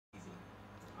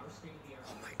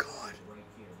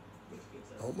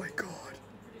Oh my god.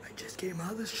 I just came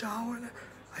out of the shower and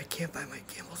I can't find my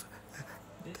camel's.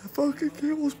 The fucking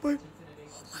camel's bite.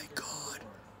 Oh my god.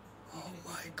 Oh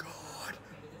my god.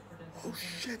 Oh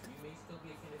shit.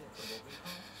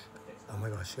 Oh my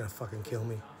god, she's gonna fucking kill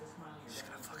me. She's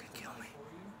gonna fucking kill me.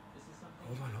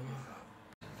 Hold on.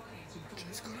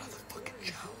 Just got out of the fucking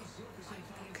shower. My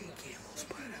fucking camel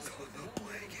spider's on the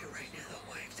blanket right near the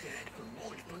wife's head.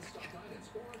 Holy fucking shit.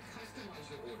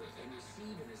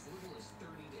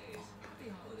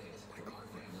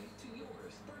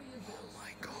 Oh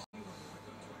my god.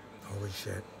 Holy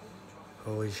shit.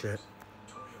 Holy shit.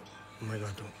 Oh my god,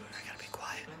 I gotta be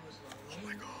quiet. Oh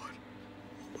my god.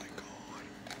 Oh my god.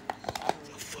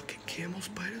 The fucking camel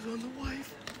spider's on the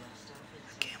wife.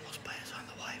 The camel spider's on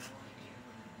the wife.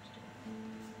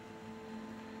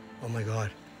 Oh my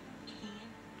god.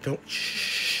 Don't,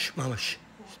 shh, Mama, shh.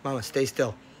 Mama, stay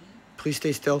still. Please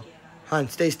stay still. Hon,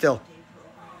 stay still.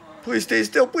 Please stay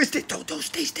still. Please stay, don't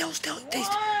stay still,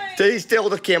 Stay still,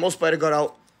 the camel spider got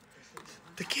out.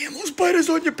 The camel spider's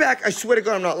on your back. I swear to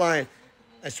God, I'm not lying.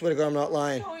 I swear to God, I'm not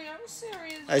lying. Joey, I'm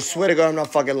serious. I swear to God, I'm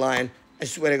not fucking lying. I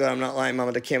swear to God, I'm not lying,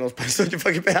 Mama. The camel spider's on your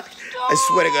fucking back. I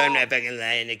swear to God, I'm not fucking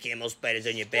lying. The camel spider's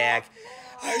on your back.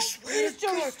 I swear to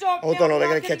God. Stop. Hold on, they're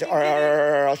gonna catch it. All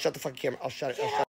right, I'll shut the fucking camera. I'll shut it.